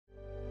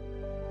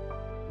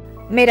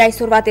Մեր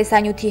այսօրվա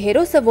տեսանյութի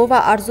հերոսը Վովա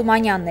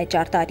Արզումանյանն է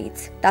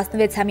Ճարտարից։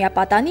 16-ամյա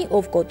պատանի,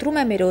 ով կոտրում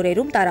է մեր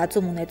օրերում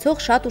տարածում ունեցող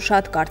շատ ու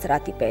շատ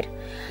կարծրատիպեր։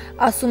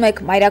 Ասում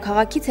եք,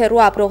 մայրաքաղաքից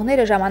հեռու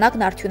ապրողները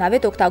ժամանակն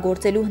արդյունավետ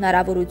օգտագործելու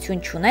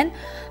հնարավորություն չունեն,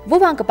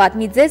 Վովան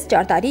կպատմի ձեզ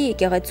Ճարտարի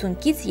եկեղեցուն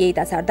կից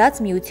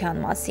երիտասարդաց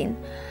միության մասին։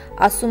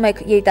 Ասում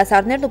եք,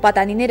 երիտասարդներն ու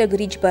պատանիները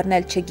գրիչ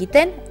բռնել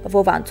չգիտեն,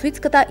 Վովան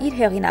ցույց կտա իր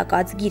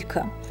հեղինակած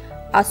գիրքը։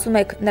 Ասում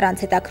եք,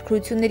 նրանց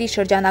հետաքրքրությունների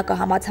շրջանակը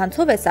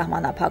համացանցով է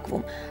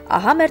սահմանափակվում,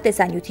 ահա մեր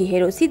տեսանյութի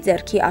հերոսի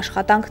ձեռքի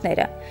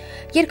աշխատանքները։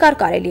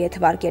 Երկար կարելի է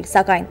թվարկել,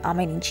 սակայն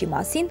ամեն ինչի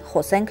մասին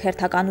խոսենք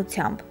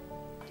հերթականությամբ։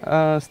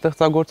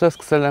 Ստեղծագործել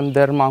սկսել եմ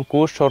դեռ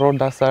մանկուց 4-րդ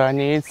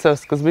դասարանից,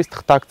 սկզբից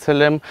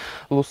թղթակցել եմ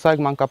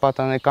լուսակ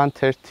մանկապատանեկան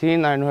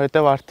թերթին,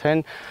 այնուհետև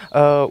արդեն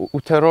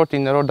 8-րդ,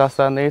 9-րդ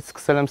դասարաններից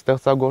սկսել եմ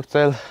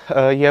ստեղծագործել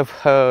եւ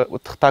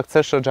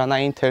թղթակցել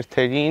շրջանային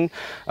թերթերին,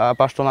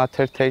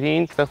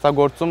 պաշտոնաթերթերին,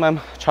 ստեղծագործում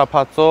եմ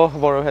չափածո,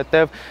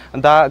 որովհետև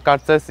դա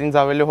կարծես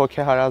ինձ ավելի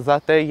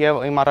հոգեհարազատ է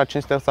եւ իմ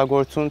առաջին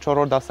ստեղծագործությունը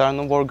 4-րդ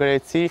դասարանում որ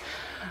գրեցի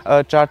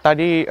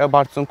Ճարտարի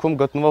բարձունքում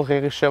գտնվող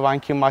Ղեղիշե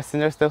վանքի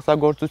մասին էր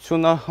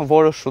ստեղծագործությունը,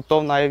 որը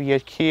շուտով նաև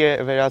երգի է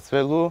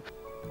վերածվելու։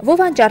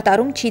 Վովան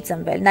Ճարտարում չի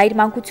ծնվել, նա իր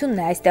մանկությունն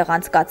է այստեղ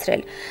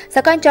անցկացրել,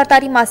 սակայն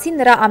Ճարտարի մասին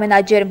նրա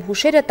ամենաջերմ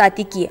հուշերը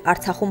տատիկի,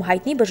 Արցախում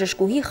հայտնի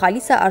բժշկուհի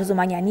Խալիսա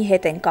Արզումանյանի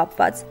հետ են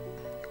կապված։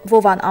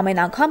 Վովան ամեն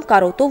անգամ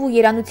կարոտով ու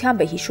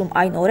երանությամբ է հիշում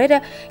այն օրերը,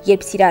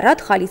 երբ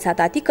սիրառատ Խալիսա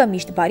տատիկը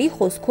միշտ բարի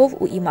խոսքով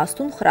ու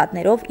իմաստուն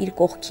խրատներով իր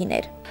կողքին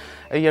էր։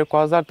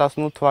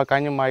 2018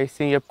 թվականի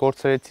մայիսին, երբ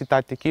կորցրեցի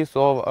տատիկիս,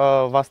 ով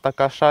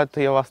վաստակաշատ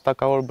եւ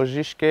վաստակավոր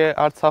բժիշկ է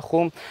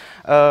Արցախում,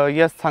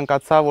 ես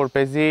ցանկացա,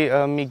 որպեսզի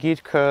մի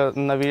գիրք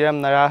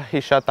նվիրեմ նրա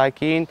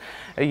հիշատակին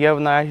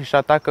եւ նրա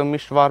հիշատակը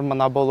միշտ վառ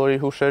մնա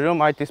բոլորի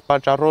հուշերում, այդ իսկ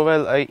պատճառով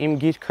էլ իմ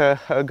գիրքը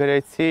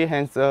գրեցի,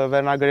 հենց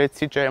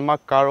վերնագրեցի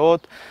Ճերմակ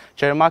կարոտ,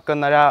 Ճերմակը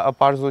նրա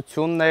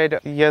պարզությունն էր,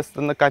 ես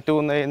նկատի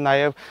ունեի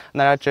նաեւ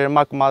նրա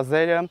ճերմակ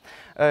մազերը,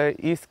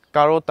 իսկ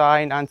կարոտը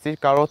այն անծիր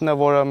կարոտն է,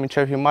 որը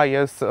մինչև հիմա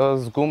ես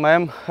զգում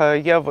եմ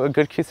եւ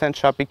գրքից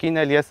հենց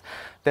շապիկին էլ ես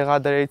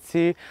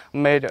տեղադրեցի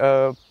մեր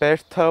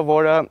բերդը,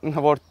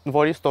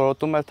 որի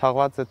ստորոտում էլ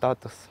թաղված է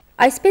տատս։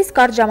 Այսպես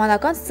կարճ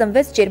ժամանակ անց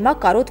ծնվեց Ճերմակ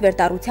կարոտ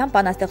վերտառության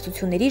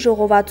բանաստեղծությունների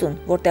ժողովածուն,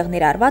 որտեղ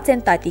ներառված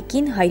են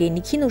տատիկին,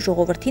 հայրենիքին ու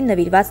ժողովրդին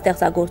նվիրված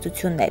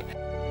ստեղծագործություններ։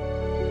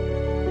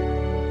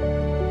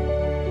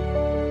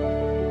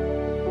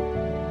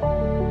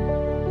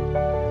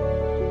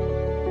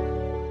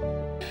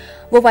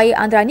 Վովայի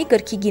Անդրանի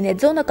գրքի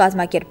գինեձոնը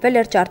կազմակերպվել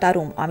էր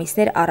Ճարտարում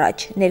ամիսներ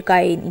առաջ։ Ներկա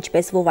էին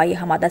ինչպես Վովայի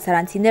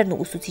համադասարանցիներն ու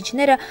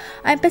ուսուցիչները,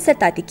 այնպես էլ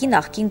տատիկի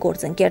նախկին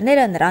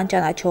գործընկերները, նրան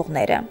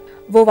ճանաչողները։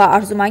 Վովա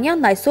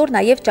Արզումանյանն այսօր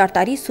նաև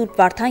Ճարտարի Սուրբ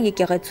Վարդան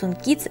եկեղեցուն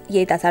կից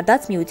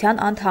երիտասարդաց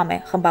միության անդամ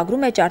է,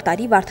 խմբագրում է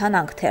Ճարտարի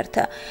Վարդանանք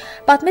թերթը։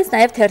 Պատմեց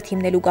նաև թերթ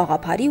հիմնելու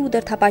գաղափարի ու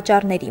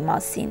դրդապատճառների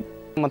մասին։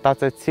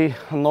 Մտածեցի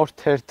նոր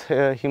թերթ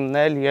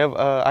հիմնել եւ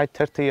այդ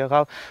թերթը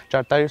եղավ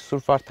Ճարտարի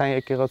Սուրբ Վարդան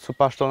եկեղեցու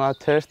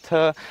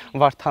պաշտոնաթերթը,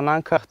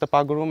 Վարդանանքը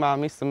տպագրում է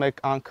ամիսը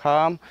մեկ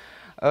անգամ,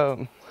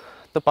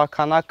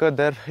 տպաքանակը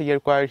դեռ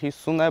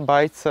 250 է,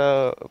 բայց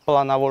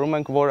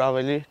պլանավորում ենք, որ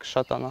ավելի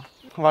կշատանա։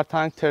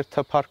 Վարդանանք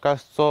թերթը Փառք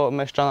Աստծո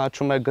մեզ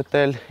ճանաչում է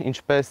գտել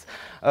ինչպես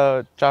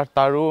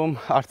Ճարտարում,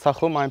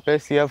 Արցախում,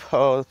 այնպես եւ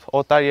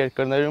օտար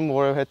երկրներում,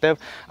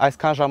 որովհետեւ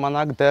այսքան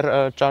ժամանակ դեռ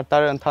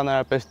Ճարտարը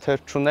ընդհանրապես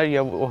թերթ չուներ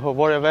եւ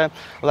որևէ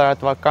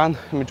լրատվական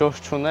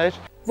միջոց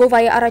չուներ։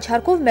 Վովայի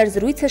առաջարկով մեր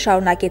զրույցը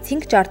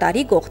շարունակեցինք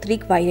Ճարտարի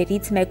գողտրիկ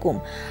վայրերից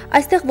մեկում։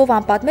 Այստեղ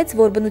Վովան պատմեց,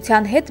 որ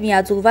բնության հետ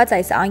միաձուլված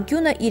այս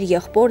անկյունը իր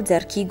եղբոր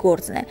ձեռքի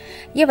գործն է։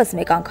 Եվս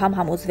մեկ անգամ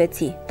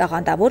համոզվեցի,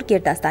 տաղանդավոր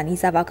Գերդաստանի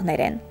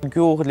զավակներ են։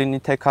 Գյուղ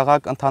լինի թե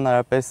քաղաք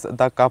ընդհանրապես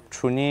դա կապ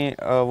չունի,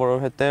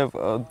 որովհետև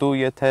դու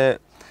եթե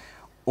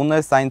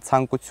ունես այն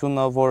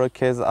ցանկությունը, որը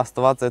քեզ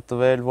Աստված է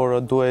տվել, որը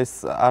դու ես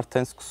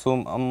արդեն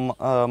սկսում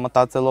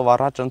մտածելով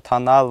առաջ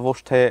ընթանալ, ոչ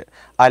թե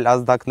այլ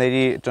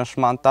ազդակների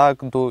ճնշման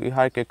տակ, դու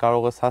իհարկե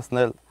կարող ես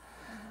հասնել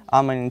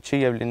ամեն ինչի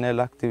եւ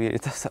լինել ակտիվ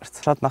երիտասարդ։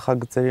 Շատ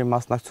նախագծերի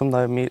մասնակցում,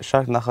 նաեւ մի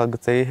շարք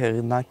նախագծերի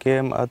հեղինակ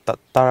եմ,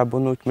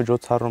 տարաբնույթ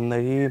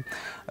միջոցառումների,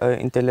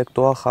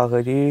 ինտելեկտուալ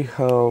խաղերի,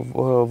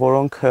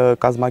 որոնք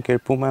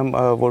կազմակերպում եմ,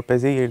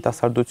 որպեսզի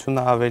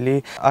երիտասարդությունը ավելի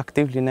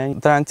ակտիվ լինեն։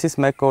 Դրանցից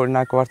մեկը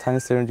օրինակ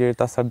Վարդանի սերունդի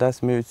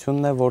երիտասարդաց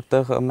միությունն է,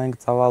 որտեղ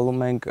մենք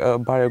ծավալում ենք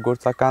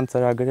բարեգործական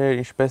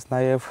ծրագրեր, ինչպես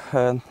նաեւ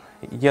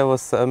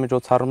եւս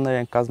միջոցառումներ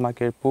են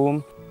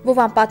կազմակերպում։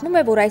 Վովան պատմում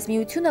է, որ այս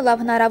միությունը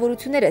լավ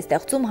հնարավորություններ է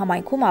ստեղծում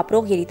համայնքում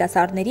ապրող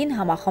երիտասարդներին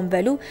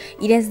համախմբվելու,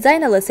 իրենց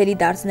ձայնը լսելի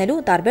դարձնելու,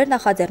 տարբեր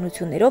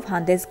նախաձեռնություններով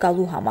հանդես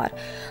գալու համար։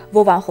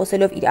 Վովան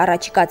խոսելով իր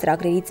առաջիկա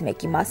ծրագրերից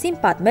մեկի մասին,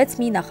 պատմեց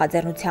մի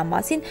նախաձեռնության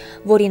մասին,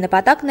 որի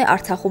նպատակն է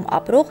Արցախում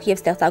ապրող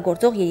եւ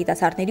ստեղծագործող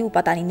երիտասարդների ու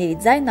պատանիների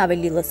ձայնն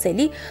ավելի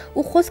լսելի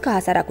ու խոսքը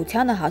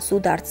հասարակությանը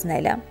հասու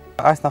դարձնելը։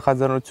 Այս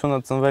նախաձեռնությունը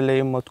ծնվել է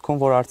իմ մտքում,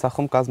 որ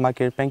Արցախում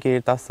կազմակերպենք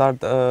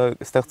երիտասարդ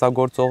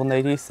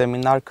ստեղծագործողների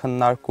սեմինար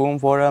քննարկում,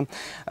 որը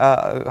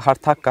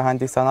հարթակ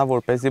կհանդիսանա,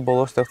 որպեսզի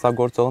բոլոր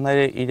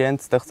ստեղծագործողները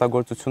իրենց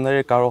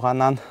ստեղծագործությունները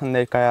կարողանան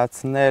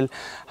ներկայացնել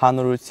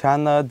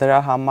հանրությանը, դրա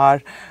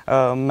համար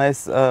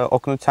մեզ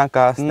օգնության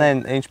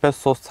կհասնեն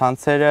ինչպես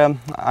սոցցանցերը,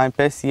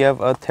 այնպես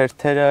եւ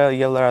թերթերը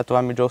եւ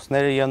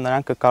լրատվամիջոցները, եւ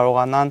նրանք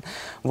կկարողանան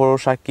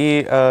որոշակի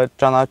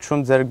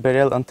ճանաչում ձեռք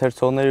բերել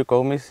ընթերցողների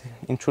կողմից,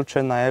 ինչու՞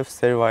 չէ նաեւ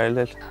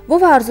սերվայելել։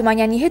 Վովա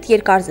Արզումանյանի հետ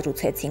երկար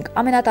զրուցեցինք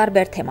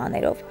ամենատարբեր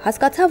թեմաներով։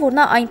 Հասկացա, որ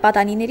նա այն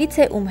պատանիներից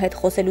է, ում հետ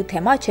խոսելու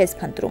թեմա չես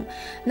փնտրում։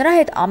 Նրա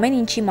հետ ամեն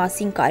ինչի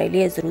մասին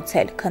կարելի է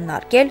զրուցել,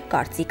 քննարկել,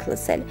 կարծիք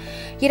լսել։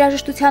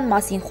 Երաժշտության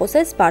մասին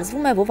խոսես,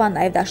 բարձվում է Վովան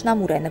նաեւ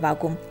դաշնամուր է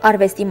նվագում։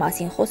 Արվեստի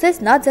մասին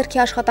խոսես, նա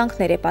ձեռքի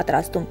աշխատանքներ է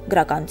պատրաստում։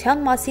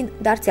 Գրականության մասին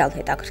դարձյալ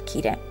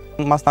հետաքրքիր է։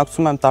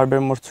 Մասնակցում եմ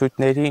տարբեր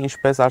մրցույթների,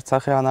 ինչպես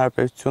Արցախի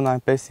հանրապետություն,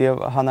 այնպես եւ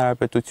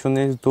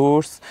հանրապետությունից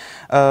դուրս,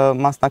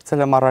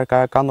 մասնակցել եմ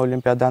առարկայական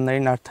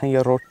օլիմպիադաներին արդեն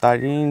 3-րդ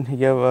տարին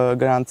եւ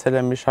գրանցել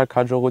եմ մի շարք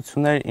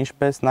հաջողություններ,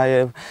 ինչպես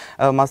նաեւ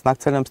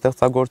մասնակցել եմ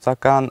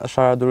ստեղծագործական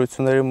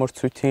շարադրությունների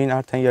մրցույթին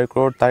արդեն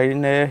 2-րդ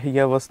տարին է,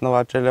 եւս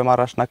նվաճել եմ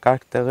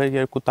առաջնակարգ տեղեր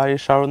 2 տարի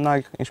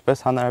շարունակ,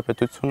 ինչպես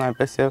հանրապետություն,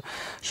 այնպես եւ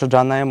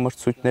շրջանային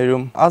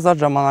մրցույթներում։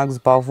 Ազատ ժամանակ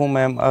զբաղվում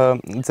եմ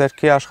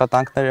ձեռքի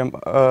աշխատանքներ եմ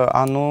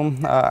անում,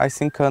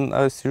 այսինքն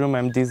սիրում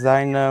եմ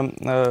դիզայնը,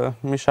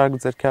 մի շարք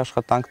ձեռքի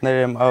աշխատանքներ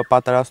եմ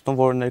պատրաստում,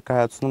 որ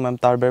ներկայացնում եմ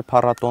տարբեր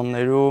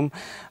փառատոներում,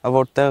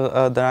 որտեղ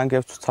դրանք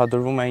եւ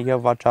ցուցադրվում են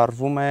եւ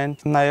վաճառվում են,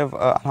 նաեւ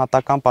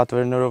անհատական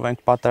պատվերներով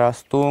ենք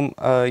պատրաստում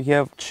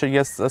եւ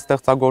ես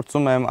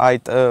ստեղծագործում եմ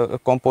այդ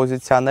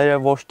կոմպոզիցիաները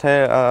ոչ թե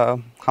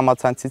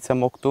համացանցից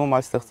եմ օգտվում,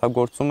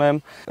 այլ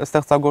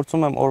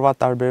ստեղծագործում եմ օրվա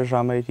տարբեր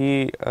ժամերի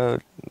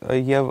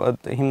եւ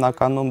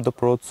հիմնականում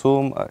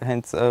դպրոցում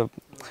հենց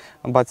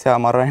բացի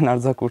ամառային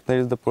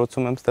արձակուրդներից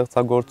դպրոցում եմ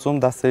ստեղծագործում,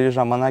 դասերի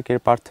ժամանակ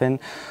երբ արդեն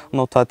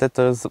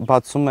նոթատետս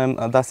բացում եմ,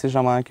 դասի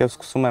ժամանակ եւ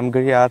սկսում եմ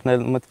գրի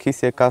առնել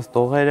մտքիս եկած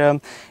տողերը,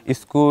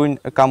 իսկույն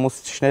կամ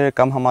ուսուցիչները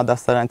կամ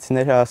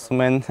համադասարանցիները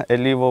ասում են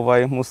էլի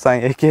Վովայի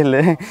մուսան եկել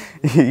է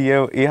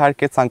եւ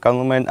իհարկե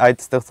ցանկանում են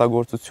այդ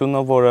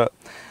ստեղծագործությունը, որը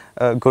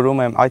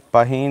գրում եմ այդ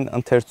պահին,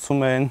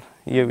 ընթերցում են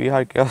եւ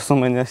իհարկե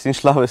ասում են ես ինչ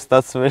լավ է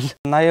ստացվել։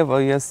 Նաեւ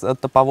ես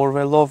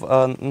տպավորվելով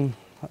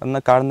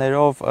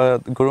նկարներով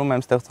գրում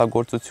եմ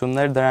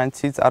ստեղծագործություններ,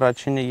 դրանցից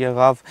առաջինը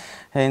եղավ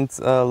հենց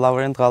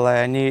Լավրենտ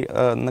Ղալայանի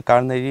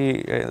նկարների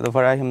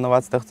վրա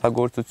հիմնված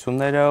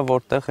ստեղծագործությունները,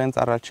 որտեղ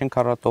հենց առաջին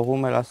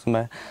քառատողում էլ ասում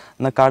է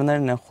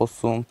նկարներն են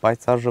խոսում,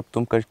 պայծառ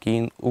ժպտում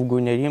կրկին, ու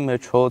գույների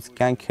մեջ հոց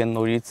կյանք է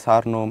նորից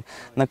առնում,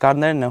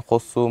 նկարներն են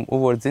խոսում,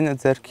 ու որ ձինը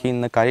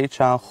ձեռքին, նկարիչ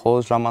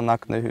անխոս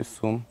ժամանակն է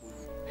հյուսում։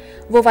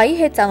 Վովայի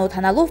հետ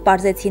ծանոթանալով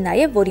բարձեցի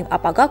նաև, որ իմ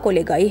ապագա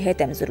գոլեգայի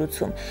հետ եմ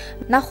զրուցում։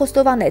 Նա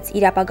խոստովանեց,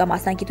 իր ապագա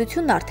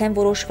մասնագիտությունն արդեն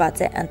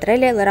որոշված է,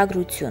 ընտրել է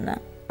լրագրությունը։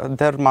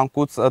 Դեռ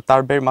մանկուց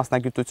տարբեր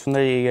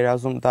մասնագիտություններ է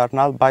երազում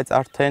դառնալ, բայց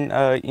արդեն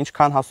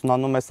ինչքան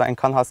հասունանում ես,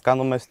 այնքան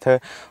հասկանում ես, թե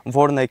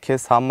որն է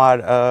քեզ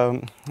համար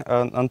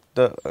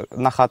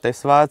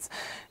նախատեսված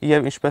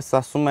եւ ինչպես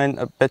ասում են,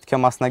 պետք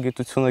է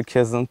մասնագիտությունը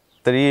քեզ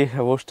ընտրի,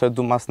 ոչ թե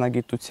դու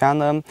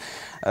մասնագիտությանը,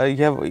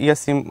 եւ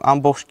ես իմ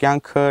ամբողջ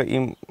կյանքը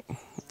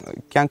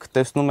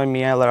տեսնում եմ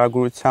միայն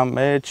լրագրության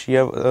մեջ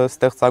եւ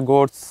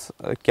ստեղծագործ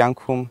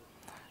կյանքում։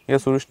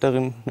 Ես ուրիշ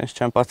տեղի մեջ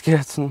չեմ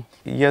պատկերացնում։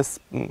 Ես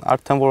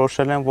արդեն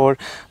որոշել եմ, որ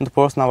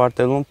դպրոցն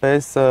ավարտելուն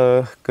պես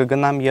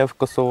կգնամ եւ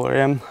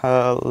կսովորեմ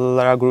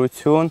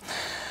լրագրություն։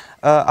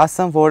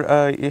 Ասեմ, որ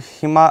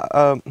հիմա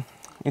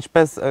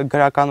ինչպես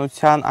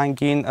գրականության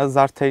անգին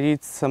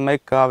զարդերից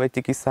մեկը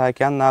Ավետիք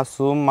Իսահակյանն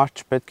ասում,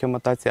 մարդ չպետք է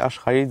մտածի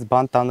աշխարհից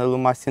բան տանելու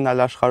մասին,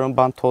 այլ աշխարհում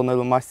բան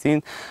թողնելու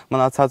մասին,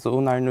 մնացածը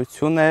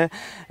ունայնություն է։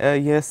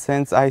 Ես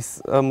հենց այս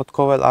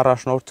մտքով էլ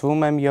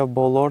առաջնորդվում եմ եւ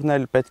բոլորն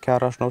էլ պետք է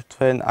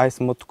առաջնորդվեն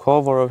այս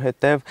մտքով,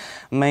 որովհետեւ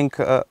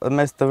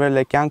մեզ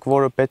տվել է կյանք,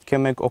 որը պետք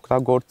է մենք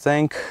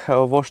օգտագործենք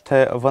ոչ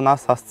թե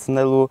վնաս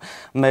հասցնելու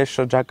մեր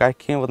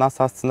շրջակայքին, վնաս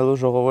հասցնելու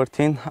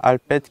ժողովրդին,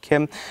 այլ պետք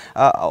է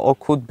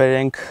օգուտ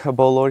բերենք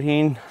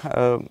բոլորին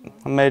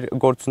մեր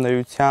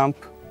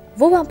գործունեությամբ։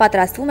 Վովան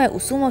պատրաստվում է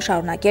ուսումը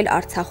շարունակել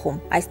Արցախում։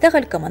 Այստեղ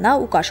էլ կմնա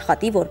ու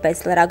կաշխատի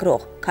որպես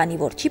լրագրող, քանի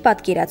որ չի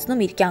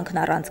պատկերացնում իր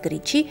կյանքն առանց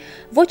գրիչի,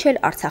 ոչ էլ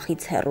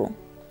Արցախից հեռու։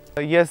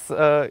 Ես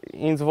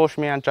ինձ ոչ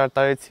միայն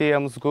ճարտարեցի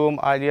եմ զգում,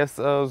 այլ ես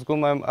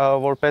զգում եմ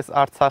որպես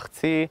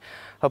արցախցի,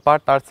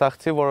 հպարտ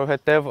արցախցի,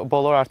 որովհետև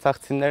բոլոր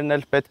արցախցիներն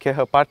էլ պետք է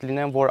հպարտ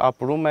լինեն, որ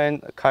ապրում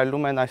են,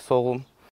 քայլում են այս հողում։